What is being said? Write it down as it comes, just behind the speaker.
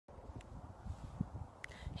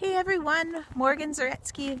Hey everyone, Morgan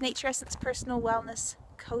Zaretsky of Naturessence Personal Wellness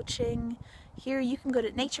Coaching. Here you can go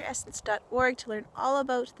to naturessence.org to learn all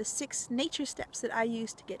about the 6 nature steps that I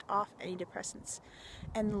use to get off antidepressants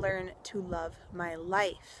and learn to love my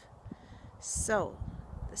life. So,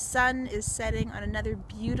 the sun is setting on another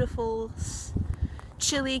beautiful,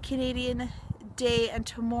 chilly Canadian day, and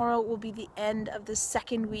tomorrow will be the end of the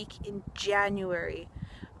second week in January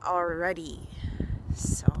already.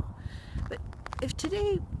 But if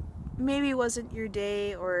today maybe wasn't your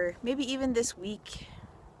day, or maybe even this week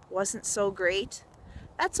wasn't so great,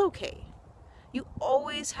 that's okay. You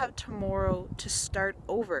always have tomorrow to start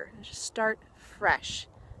over, to start fresh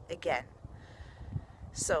again.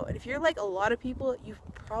 So, and if you're like a lot of people, you've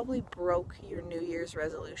probably broke your New Year's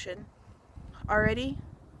resolution already.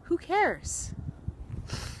 Who cares?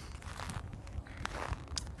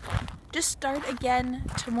 Just start again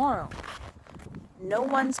tomorrow. No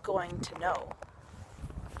one's going to know.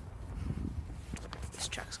 This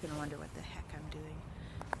truck's going to wonder what the heck I'm doing.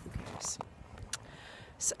 Who cares?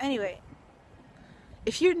 So anyway,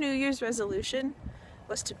 if your New Year's resolution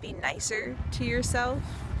was to be nicer to yourself,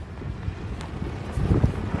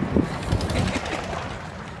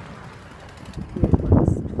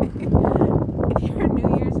 if your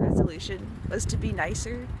New Year's resolution was to be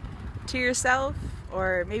nicer to yourself,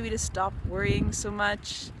 or maybe to stop worrying so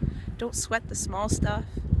much, don't sweat the small stuff,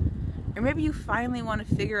 or maybe you finally want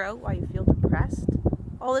to figure out why you feel depressed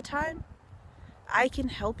all the time, I can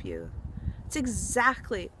help you. It's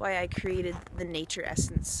exactly why I created the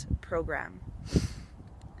Naturessence program.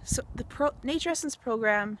 So the Naturessence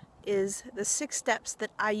program is the 6 steps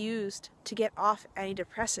that I used to get off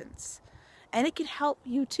antidepressants, and it can help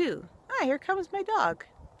you too. Ah, here comes my dog,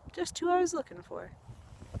 just who I was looking for.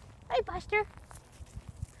 Hi, Buster.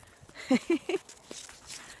 Hi.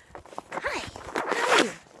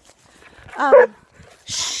 How are you?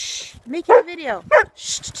 Shh. Making a video.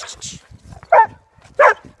 Shh.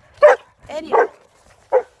 Anyway,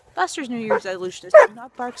 Buster's New Year's resolution is to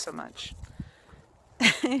not bark so much.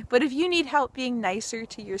 But if you need help being nicer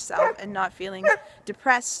to yourself and not feeling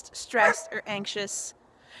depressed, stressed, or anxious,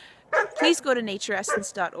 please go to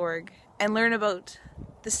naturessence.org and learn about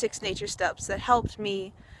the 6 nature steps that helped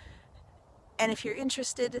me. And if you're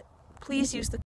interested, please use the